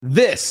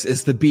This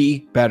is the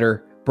Be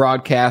Better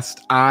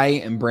broadcast.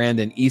 I am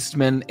Brandon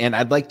Eastman, and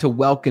I'd like to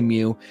welcome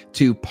you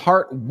to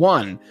part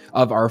one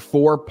of our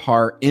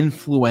four-part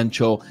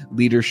influential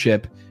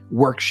leadership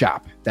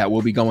workshop that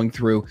we'll be going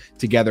through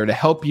together to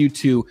help you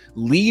to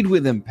lead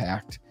with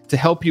impact, to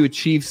help you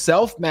achieve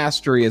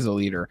self-mastery as a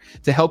leader,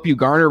 to help you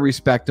garner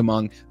respect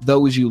among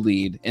those you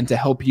lead, and to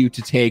help you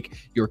to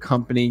take your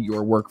company,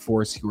 your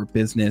workforce, your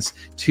business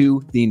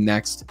to the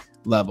next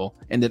level.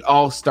 And it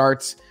all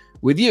starts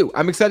with you.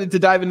 I'm excited to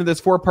dive into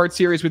this four-part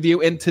series with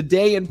you. And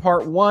today in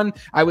part one,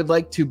 I would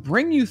like to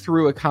bring you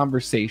through a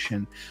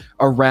conversation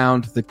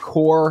around the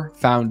core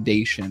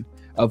foundation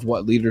of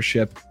what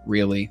leadership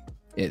really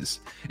is.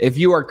 If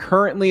you are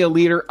currently a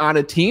leader on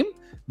a team,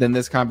 then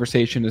this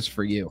conversation is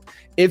for you.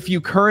 If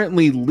you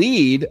currently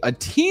lead a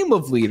team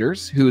of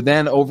leaders who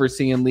then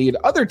oversee and lead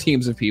other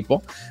teams of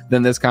people,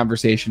 then this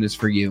conversation is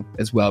for you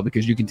as well,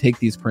 because you can take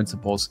these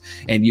principles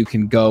and you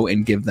can go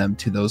and give them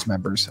to those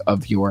members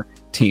of your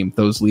team,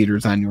 those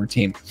leaders on your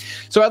team.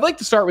 So I'd like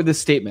to start with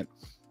this statement.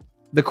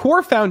 The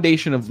core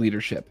foundation of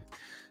leadership.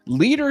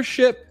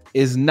 Leadership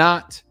is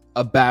not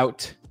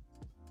about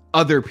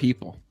other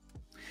people.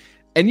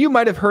 And you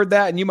might have heard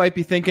that and you might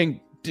be thinking,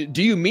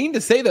 do you mean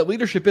to say that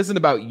leadership isn't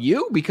about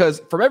you?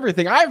 Because from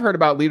everything I've heard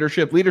about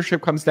leadership,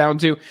 leadership comes down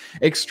to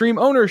extreme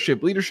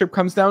ownership. Leadership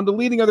comes down to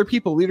leading other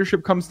people.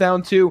 Leadership comes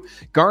down to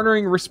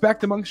garnering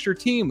respect amongst your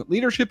team.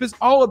 Leadership is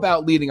all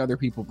about leading other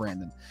people,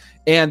 Brandon.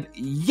 And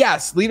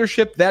yes,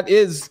 leadership, that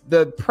is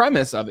the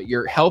premise of it.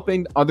 You're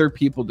helping other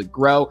people to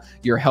grow.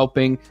 You're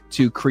helping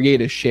to create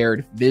a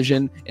shared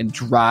vision and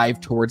drive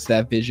towards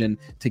that vision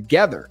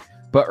together.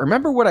 But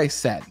remember what I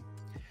said.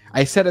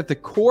 I said at the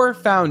core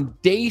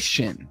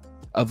foundation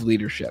of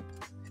leadership,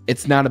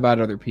 it's not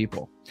about other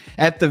people.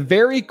 At the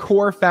very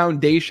core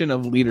foundation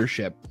of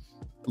leadership,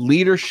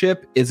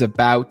 leadership is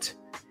about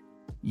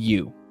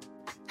you.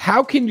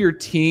 How can your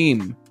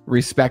team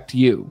respect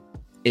you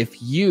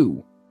if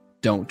you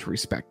don't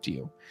respect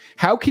you?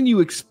 How can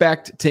you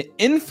expect to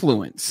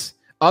influence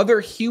other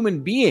human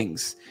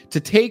beings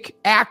to take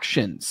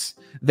actions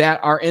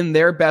that are in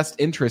their best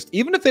interest,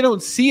 even if they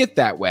don't see it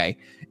that way,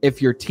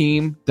 if your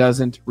team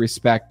doesn't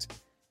respect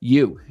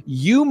you?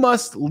 You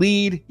must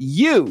lead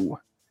you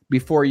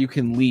before you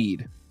can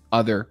lead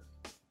other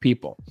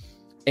people.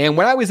 And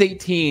when I was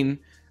 18,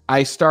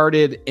 I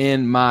started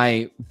in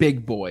my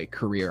big boy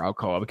career, I'll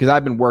call it, because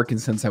I've been working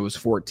since I was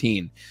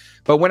 14.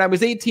 But when I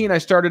was 18, I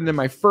started in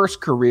my first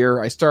career.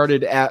 I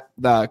started at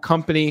the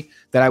company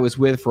that I was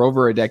with for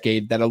over a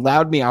decade that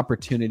allowed me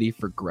opportunity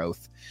for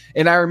growth.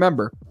 And I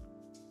remember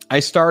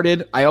I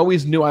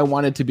always knew I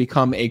wanted to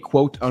become a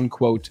quote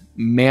unquote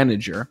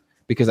manager,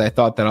 because I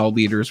thought that all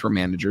leaders were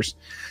managers.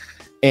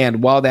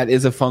 And while that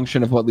is a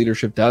function of what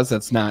leadership does,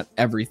 that's not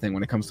everything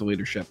when it comes to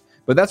leadership.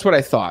 But that's what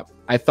I thought.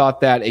 I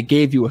thought that it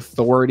gave you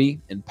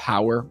authority and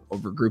power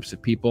over groups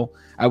of people.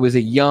 I was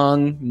a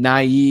young,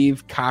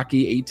 naive,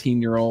 cocky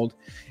 18-year-old,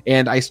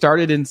 and I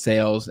started in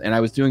sales, and I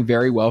was doing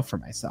very well for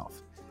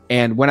myself.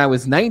 And when I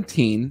was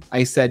 19,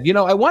 I said,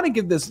 I want to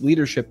give this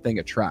leadership thing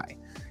a try.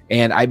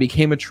 And I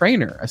became a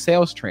trainer, a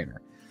sales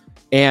trainer.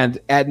 And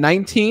at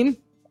 19,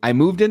 I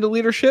moved into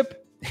leadership,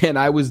 and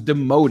I was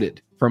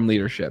demoted from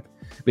leadership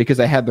because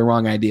I had the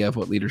wrong idea of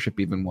what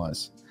leadership even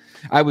was.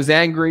 I was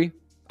angry.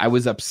 I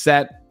was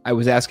upset. I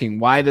was asking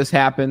why this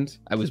happened.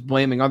 I was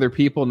blaming other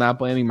people, not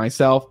blaming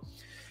myself.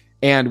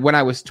 And when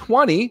I was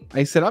 20,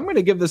 I said, I'm going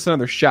to give this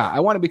another shot. I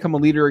want to become a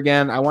leader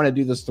again. I want to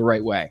do this the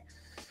right way.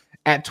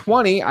 At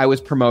 20, I was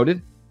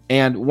promoted.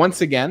 And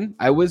once again,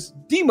 I was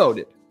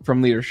demoted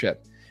from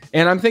leadership.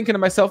 And I'm thinking to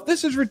myself,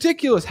 this is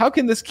ridiculous. How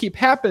can this keep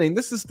happening?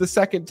 This is the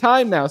second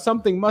time now.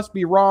 Something must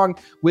be wrong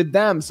with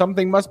them.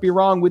 Something must be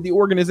wrong with the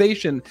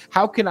organization.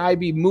 How can I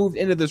be moved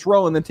into this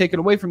role and then taken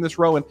away from this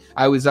role? And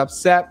I was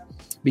upset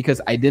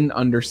because I didn't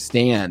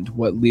understand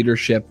what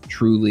leadership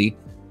truly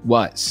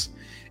was.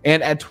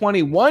 And at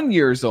 21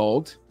 years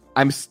old,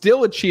 I'm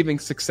still achieving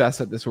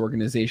success at this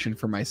organization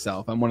for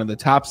myself. I'm one of the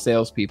top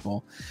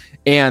salespeople,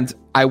 and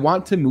I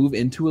want to move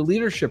into a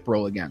leadership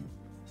role again.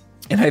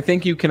 And I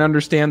think you can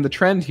understand the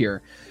trend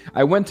here.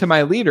 I went to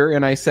my leader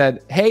and I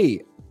said,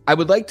 hey, I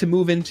would like to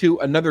move into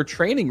another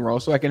training role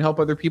so I can help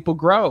other people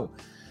grow.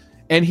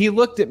 And he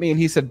looked at me and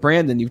he said,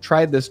 Brandon, you've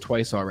tried this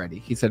twice already.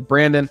 He said,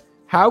 Brandon,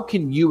 how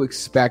can you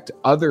expect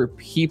other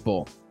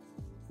people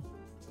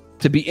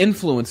to be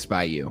influenced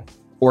by you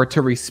or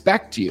to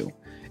respect you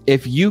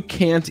if you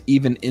can't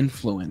even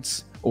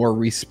influence or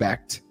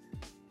respect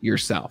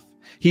yourself?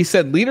 He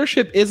said,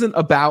 leadership isn't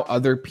about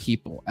other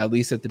people, at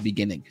least at the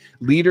beginning.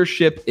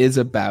 Leadership is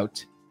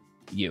about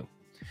you.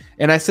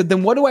 And I said,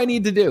 then what do I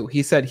need to do?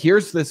 He said,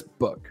 here's this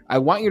book. I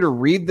want you to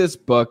read this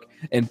book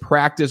and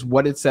practice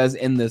what it says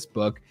in this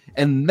book.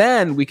 And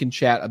then we can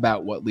chat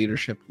about what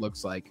leadership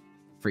looks like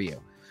for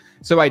you.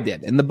 So I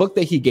did. And the book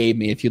that he gave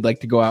me, if you'd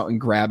like to go out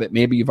and grab it,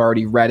 maybe you've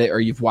already read it or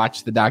you've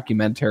watched the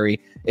documentary.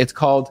 It's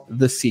called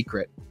The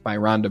Secret by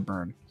Rhonda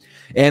Byrne.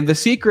 And The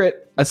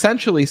Secret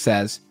essentially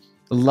says,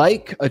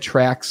 like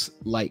attracts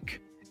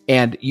like,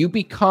 and you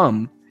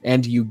become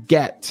and you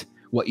get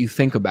what you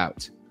think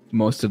about.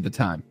 most of the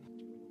time.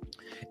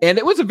 And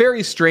it was a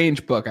very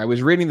strange book. I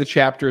was reading the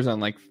chapters on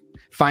like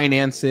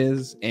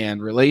finances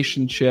and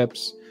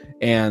relationships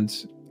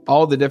and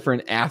all the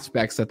different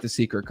aspects that The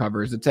Secret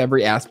covers. It's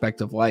every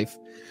aspect of life.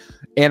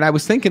 And I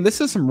was thinking,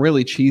 this is some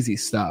really cheesy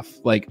stuff.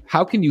 Like,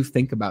 how can you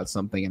think about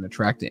something and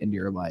attract it into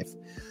your life?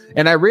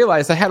 And I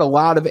realized I had a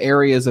lot of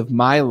areas of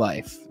my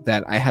life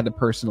that I had to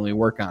personally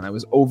work on. I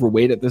was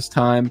overweight at this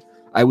time.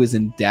 I was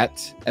in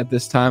debt at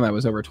this time. I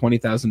was over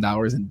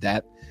 $20,000 in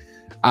debt.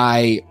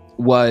 I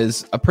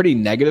was a pretty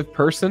negative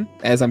person,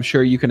 as I'm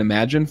sure you can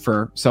imagine,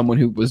 for someone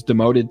who was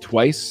demoted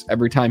twice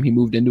every time he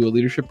moved into a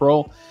leadership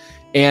role.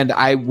 And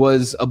I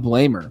was a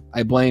blamer.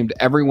 I blamed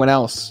everyone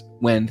else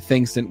when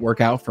things didn't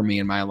work out for me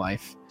in my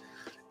life.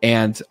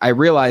 And I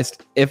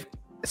realized if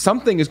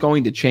something is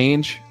going to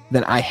change,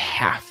 then I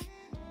have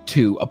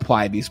to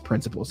apply these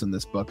principles in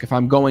this book. If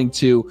I'm going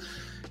to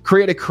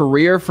create a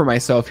career for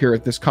myself here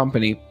at this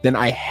company, then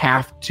I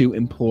have to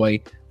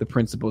employ the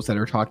principles that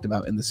are talked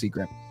about in The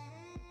Secret.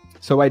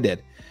 So I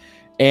did.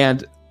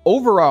 And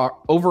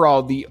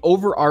overall, the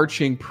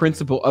overarching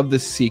principle of The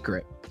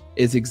Secret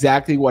is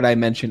exactly what I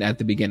mentioned at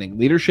the beginning.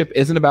 Leadership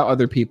isn't about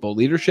other people.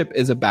 Leadership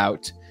is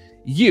about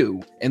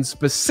you. And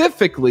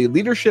specifically,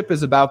 leadership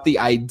is about the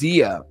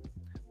idea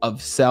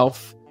of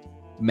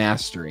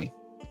self-mastery.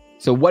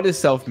 So what is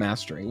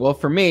self-mastery? Well,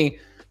 for me,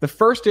 the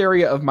first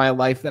area of my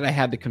life that I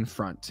had to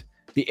confront,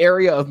 the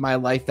area of my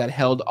life that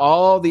held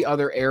all the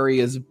other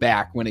areas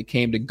back when it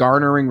came to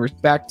garnering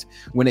respect,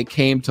 when it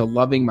came to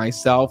loving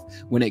myself,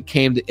 when it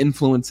came to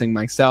influencing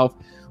myself,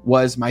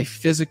 was my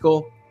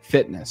physical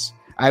fitness.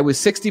 I was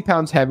 60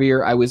 pounds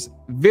heavier. I was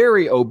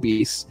very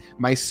obese.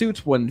 My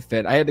suits wouldn't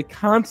fit. I had to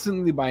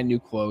constantly buy new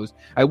clothes.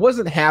 I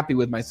wasn't happy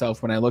with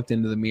myself when I looked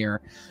into the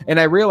mirror. And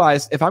I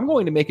realized if I'm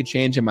going to make a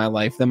change in my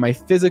life, then my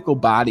physical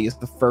body is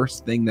the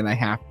first thing that I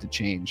have to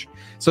change.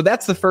 So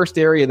that's the first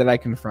area that I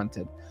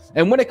confronted.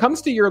 And when it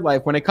comes to your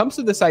life, when it comes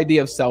to this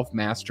idea of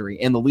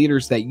self-mastery and the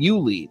leaders that you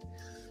lead,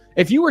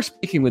 if you were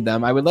speaking with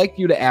them, I would like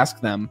you to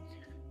ask them,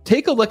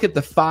 take a look at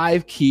the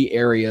 5 key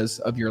areas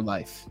of your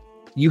life.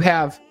 You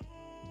have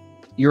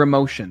your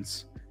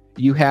emotions,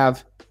 you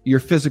have your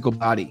physical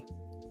body,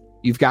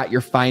 you've got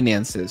your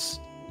finances,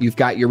 you've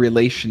got your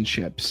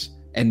relationships,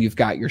 and you've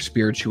got your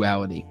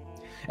spirituality.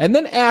 And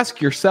then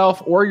ask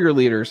yourself or your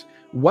leaders,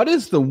 what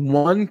is the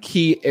one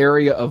key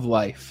area of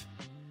life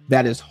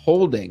that is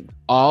holding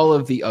all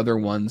of the other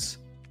ones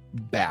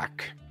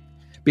back?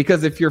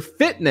 Because if your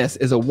fitness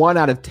is a 1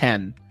 out of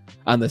 10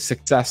 on the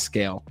success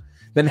scale,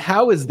 then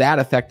how is that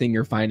affecting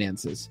your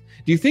finances?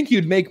 Do you think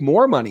you'd make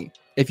more money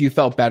if you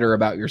felt better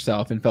about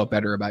yourself and felt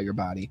better about your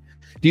body?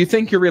 Do you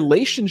think your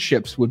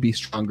relationships would be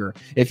stronger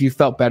if you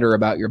felt better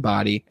about your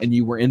body and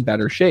you were in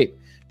better shape?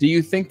 Do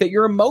you think that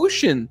your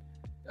emotional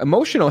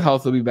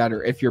health would be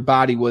better if your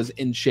body was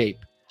in shape?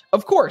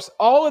 Of course,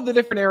 all of the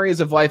different areas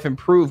of life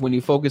improve when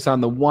you focus on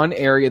the one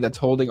area that's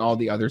holding all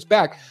the others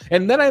back.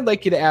 And then I'd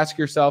like you to ask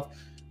yourself,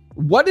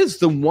 what is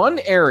the one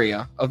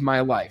area of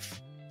my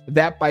life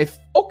that by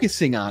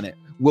focusing on it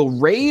will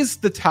raise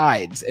the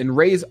tides and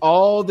raise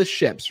all the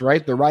ships,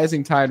 right? The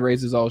rising tide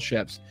raises all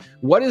ships.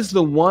 What is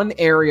the one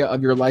area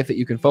of your life that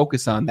you can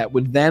focus on that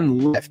would then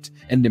lift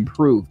and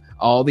improve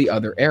all the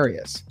other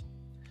areas?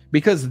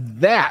 Because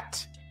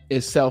that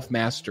is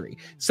self-mastery.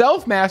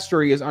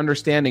 Self-mastery is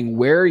understanding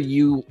where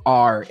you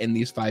are in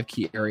these 5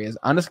 key areas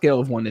on a scale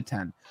of 1 to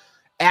 10.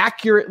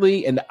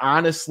 Accurately and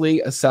honestly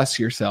assess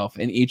yourself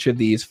in each of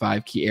these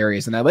 5 key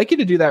areas. And I'd like you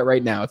to do that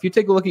right now. If you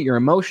take a look at your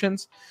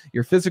emotions,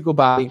 your physical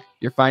body,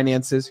 your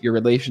finances, your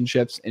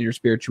relationships, and your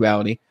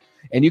spirituality,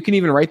 and you can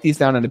even write these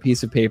down on a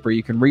piece of paper.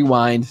 You can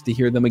rewind to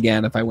hear them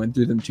again if I went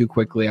through them too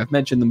quickly. I've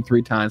mentioned them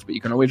 3 times, but you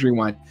can always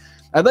rewind.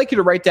 I'd like you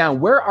to write down,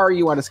 where are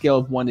you on a scale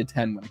of 1 to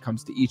 10 when it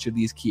comes to each of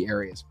these key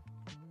areas?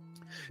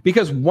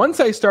 Because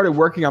once I started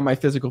working on my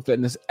physical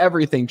fitness,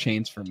 everything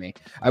changed for me.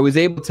 I was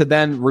able to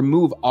then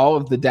remove all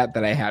of the debt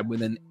that I had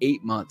within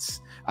 8 months.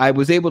 I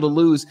was able to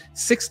lose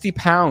 60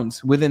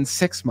 pounds within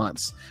 6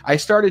 months. I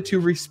started to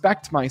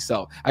respect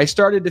myself. I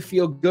started to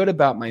feel good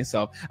about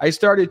myself. I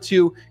started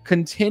to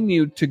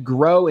continue to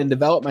grow and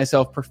develop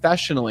myself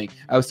professionally.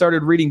 I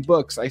started reading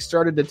books. I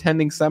started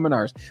attending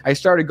seminars. I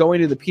started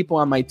going to the people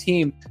on my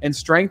team and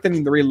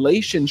strengthening the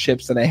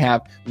relationships that I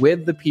have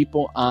with the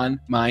people on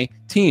my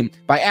team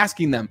by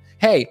asking them,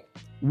 hey,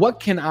 what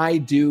can I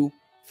do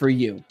for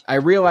you? I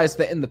realized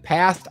that in the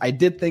past, I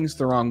did things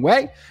the wrong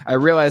way. I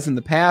realized in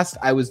the past,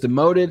 I was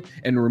demoted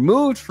and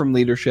removed from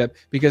leadership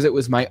because it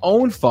was my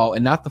own fault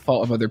and not the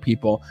fault of other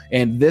people.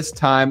 And this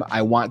time,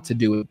 I want to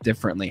do it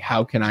differently.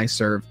 How can I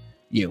serve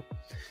you?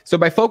 So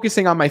by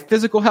focusing on my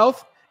physical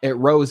health, it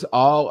rose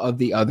all of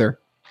the other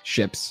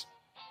ships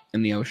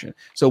in the ocean.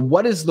 So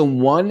what is the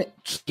one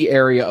key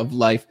area of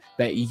life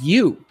that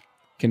you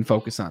can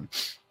focus on?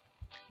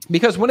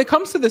 Because when it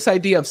comes to this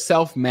idea of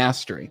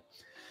self-mastery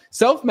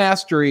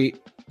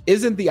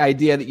isn't the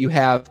idea that you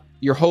have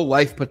your whole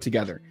life put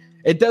together.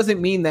 It doesn't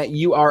mean that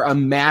you are a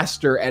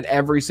master at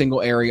every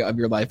single area of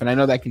your life. And I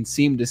know that can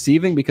seem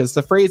deceiving because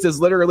the phrase is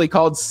literally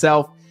called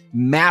self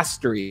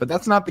mastery, but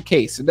that's not the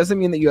case. It doesn't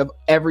mean that you have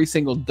every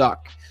single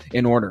duck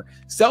in order.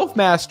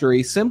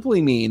 Self-mastery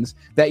simply means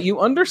that you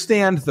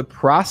understand the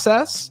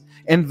process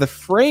and the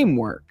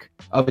framework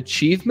of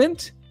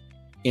achievement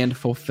and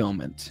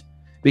fulfillment.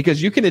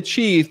 Because you can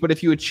achieve, but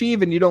if you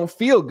achieve and you don't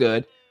feel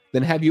good,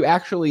 then have you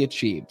actually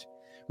achieved,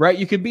 right?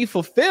 You could be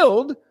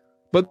fulfilled,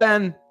 but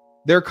then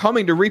they're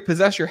coming to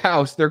repossess your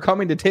house. They're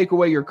coming to take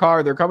away your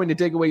car. They're coming to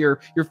take away your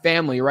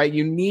family, right?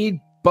 You need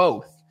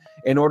both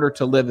in order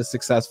to live a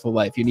successful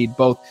life. You need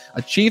both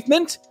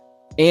achievement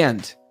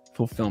and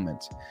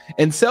fulfillment.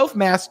 And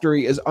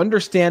self-mastery is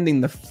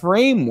understanding the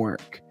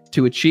framework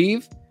to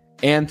achieve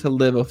and to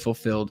live a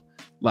fulfilled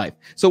life.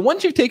 So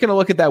once you've taken a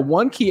look at that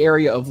one key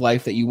area of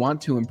life that you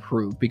want to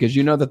improve, because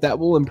you know that that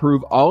will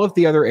improve all of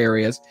the other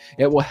areas,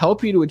 it will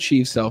help you to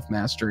achieve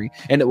self-mastery,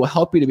 and it will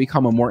help you to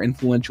become a more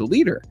influential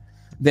leader.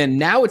 Then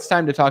now it's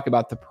time to talk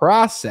about the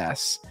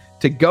process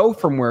to go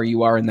from where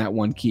you are in that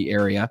one key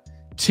area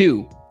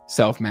to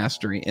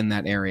self-mastery in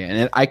that area.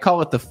 And I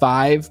call it the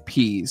 5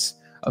 Ps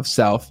of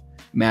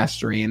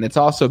self-mastery. And it's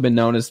also been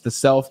known as the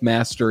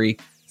self-mastery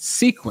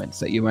sequence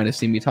that you might have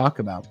seen me talk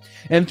about.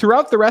 And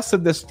throughout the rest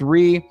of this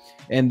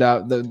in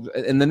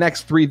the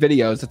next 3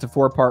 videos, it's a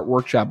 4-part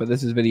workshop, but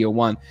this is video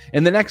 1.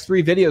 In the next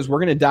 3 videos, we're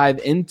going to dive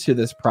into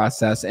this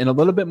process in a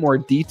little bit more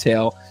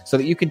detail so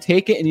that you can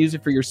take it and use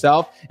it for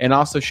yourself and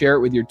also share it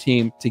with your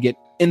team to get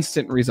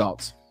instant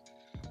results.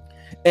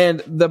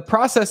 And the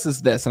process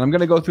is this, and I'm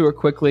going to go through it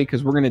quickly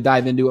because we're going to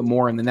dive into it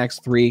more in the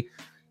next 3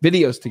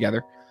 videos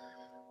together.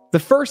 The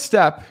first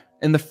step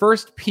and the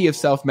first P of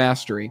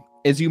self-mastery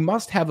is you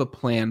must have a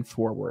plan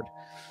forward.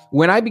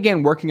 When I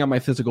began working on my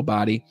physical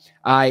body,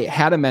 I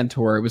had a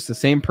mentor. It was the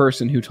same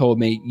person who told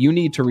me, you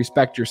need to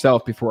respect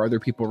yourself before other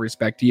people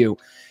respect you.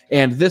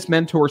 And this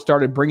mentor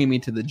started bringing me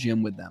to the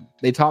gym with them.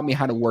 They taught me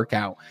how to work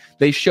out.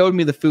 They showed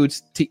me the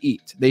foods to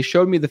eat. They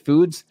showed me the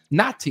foods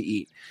not to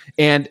eat.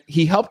 And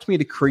he helped me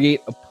to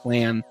create a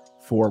plan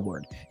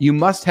forward. You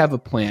must have a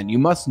plan. You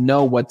must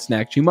know what's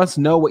next. You must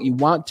know what you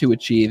want to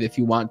achieve if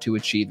you want to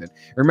achieve it.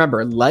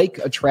 Remember, like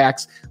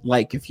attracts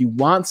like. If you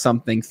want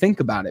something, think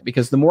about it,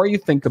 because the more you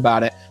think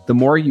about it, the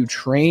more you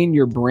train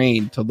your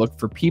brain to look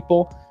for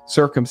people,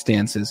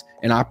 circumstances,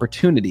 and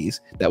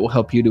opportunities that will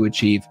help you to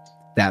achieve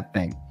that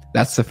thing.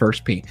 That's the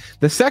first P.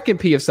 The second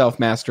P of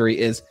self-mastery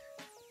is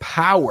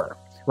power,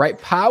 right?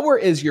 Power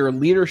is your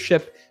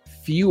leadership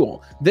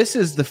fuel. This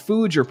is the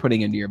food you're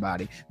putting into your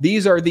body.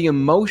 These are the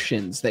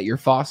emotions that you're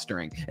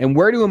fostering. And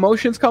where do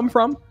emotions come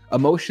from?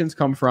 Emotions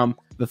come from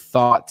the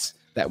thoughts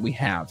that we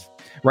have,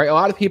 right? A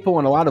lot of people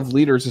and a lot of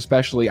leaders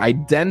especially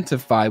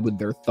identify with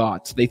their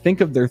thoughts. They think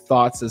of their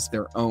thoughts as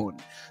their own,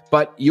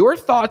 but your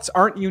thoughts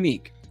aren't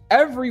unique.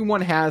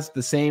 Everyone has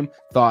the same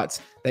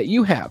thoughts that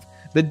you have.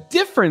 The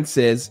difference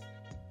is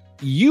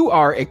you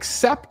are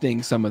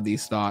accepting some of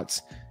these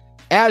thoughts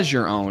as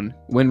your own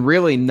when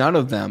really none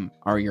of them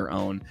are your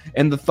own.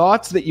 And the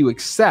thoughts that you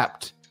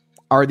accept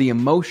are the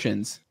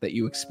emotions that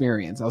you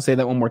experience. I'll say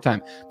that one more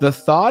time. The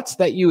thoughts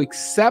that you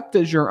accept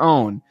as your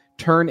own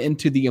turn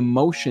into the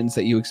emotions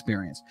that you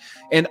experience.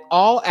 And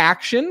all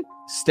action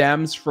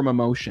stems from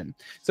emotion.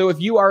 So if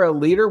you are a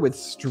leader with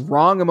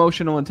strong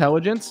emotional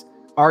intelligence,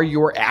 are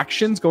your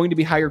actions going to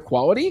be higher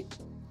quality?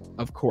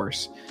 Of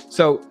course.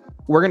 So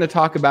we're going to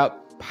talk about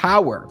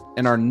power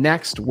in our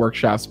next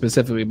workshop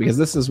specifically, because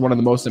this is one of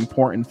the most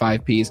important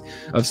 5 Ps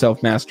of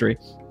self-mastery.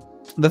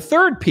 The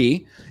third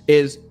P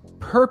is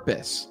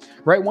purpose,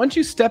 right? Once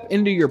you step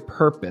into your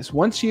purpose,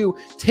 once you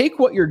take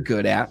what you're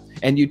good at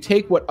and you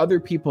take what other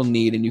people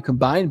need and you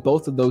combine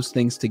both of those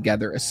things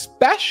together,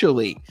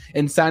 especially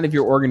inside of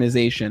your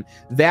organization,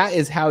 that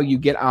is how you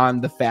get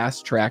on the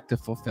fast track to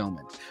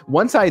fulfillment.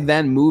 Once I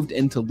then moved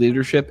into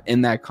leadership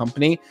in that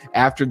company,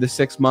 after the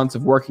 6 months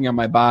of working on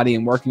my body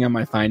and working on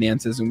my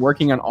finances and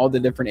working on all the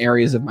different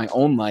areas of my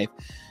own life,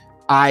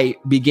 I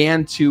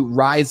began to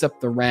rise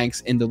up the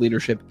ranks into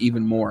leadership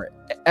even more.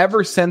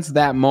 Ever since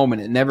that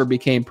moment, it never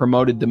became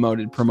promoted,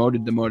 demoted,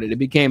 promoted, demoted. It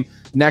became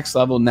next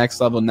level, next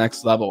level,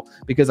 next level,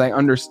 because I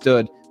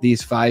understood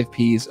these 5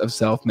 Ps of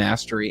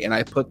self-mastery and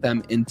I put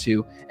them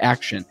into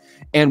action.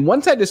 And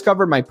once I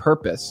discovered my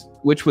purpose,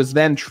 which was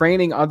then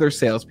training other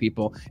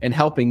salespeople and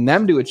helping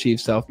them to achieve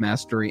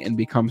self-mastery and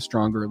become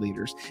stronger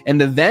leaders,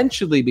 and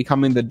eventually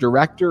becoming the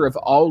director of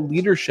all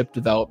leadership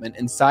development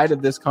inside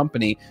of this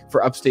company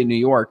for upstate New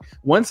York,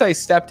 once I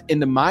stepped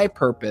into my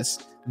purpose,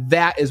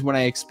 that is when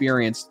I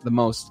experienced the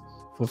most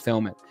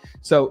fulfillment.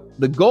 So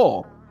the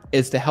goal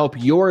is to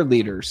help your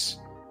leaders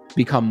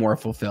become more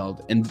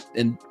fulfilled and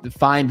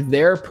find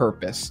their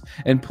purpose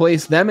and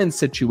place them in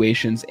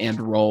situations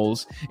and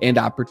roles and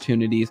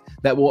opportunities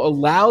that will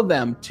allow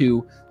them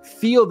to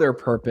feel their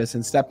purpose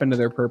and step into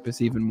their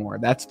purpose even more.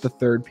 That's the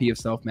third P of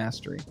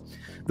self-mastery.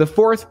 The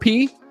fourth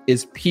P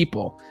is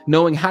people,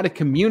 knowing how to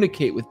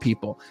communicate with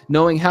people,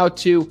 knowing how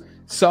to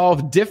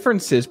solve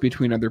differences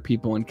between other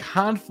people and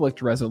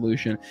conflict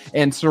resolution,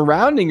 and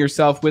surrounding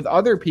yourself with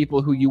other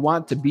people who you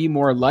want to be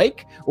more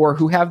like or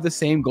who have the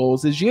same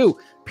goals as you.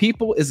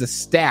 People is a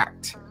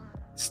stacked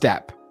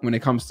step when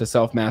it comes to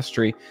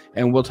self-mastery.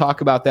 And we'll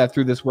talk about that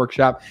through this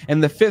workshop.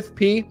 And the fifth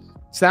P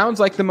sounds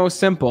like the most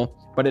simple,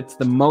 but it's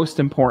the most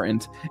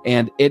important,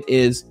 and it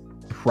is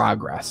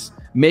progress.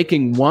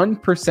 Making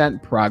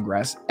 1%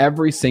 progress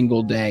every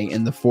single day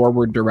in the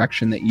forward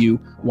direction that you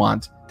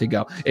want to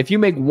go. If you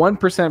make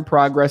 1%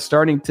 progress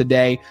starting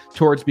today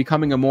towards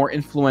becoming a more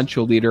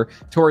influential leader,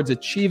 towards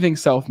achieving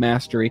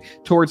self-mastery,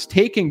 towards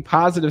taking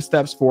positive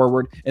steps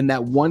forward in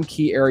that one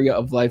key area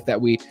of life that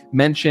we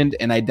mentioned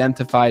and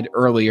identified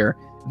earlier,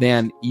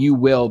 then you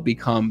will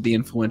become the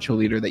influential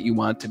leader that you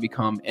want to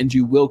become, and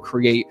you will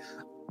create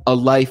a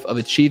life of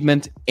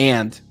achievement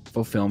and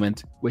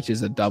fulfillment, which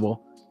is a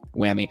double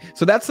whammy.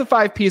 So that's the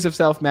 5 P's of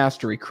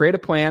self-mastery. Create a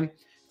plan,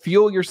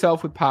 fuel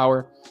yourself with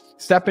power,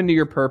 step into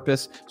your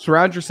purpose,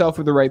 surround yourself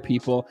with the right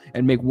people,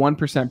 and make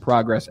 1%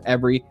 progress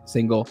every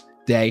single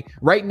day.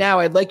 Right now,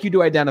 I'd like you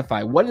to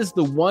identify what is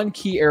the one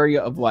key area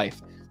of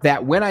life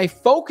that when I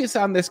focus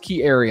on this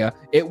key area,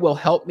 it will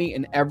help me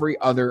in every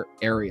other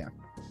area.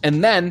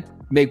 And then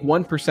make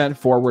 1%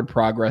 forward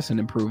progress in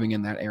improving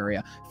in that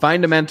area.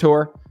 Find a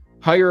mentor,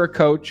 hire a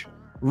coach,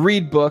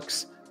 read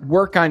books,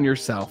 work on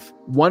yourself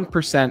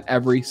 1%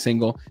 every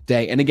single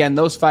day. And again,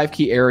 those 5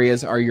 key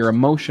areas are your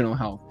emotional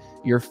health,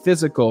 your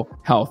physical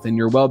health, and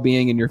your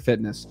well-being and your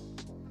fitness,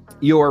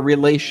 your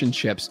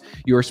relationships,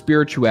 your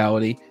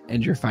spirituality,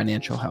 and your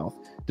financial health.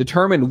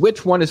 Determine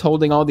which one is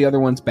holding all the other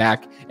ones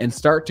back and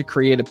start to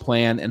create a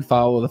plan and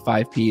follow the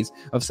 5 P's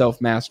of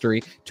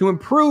self-mastery to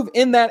improve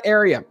in that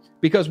area.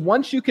 Because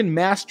once you can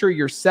master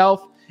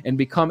yourself and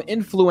become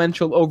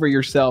influential over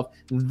yourself,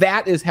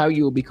 that is how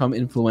you will become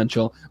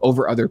influential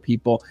over other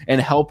people and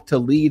help to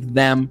lead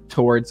them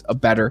towards a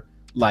better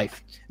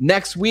life.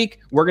 Next week,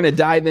 we're going to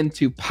dive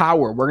into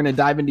power. We're going to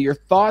dive into your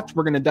thoughts.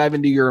 We're going to dive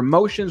into your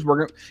emotions.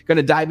 We're going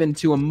to dive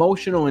into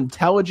emotional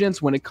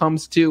intelligence when it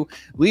comes to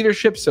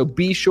leadership. So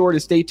be sure to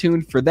stay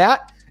tuned for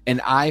that,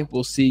 and I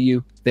will see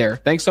you there.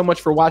 Thanks so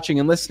much for watching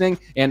and listening.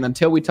 And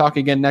until we talk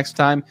again next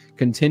time,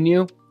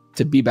 continue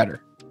to be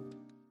better.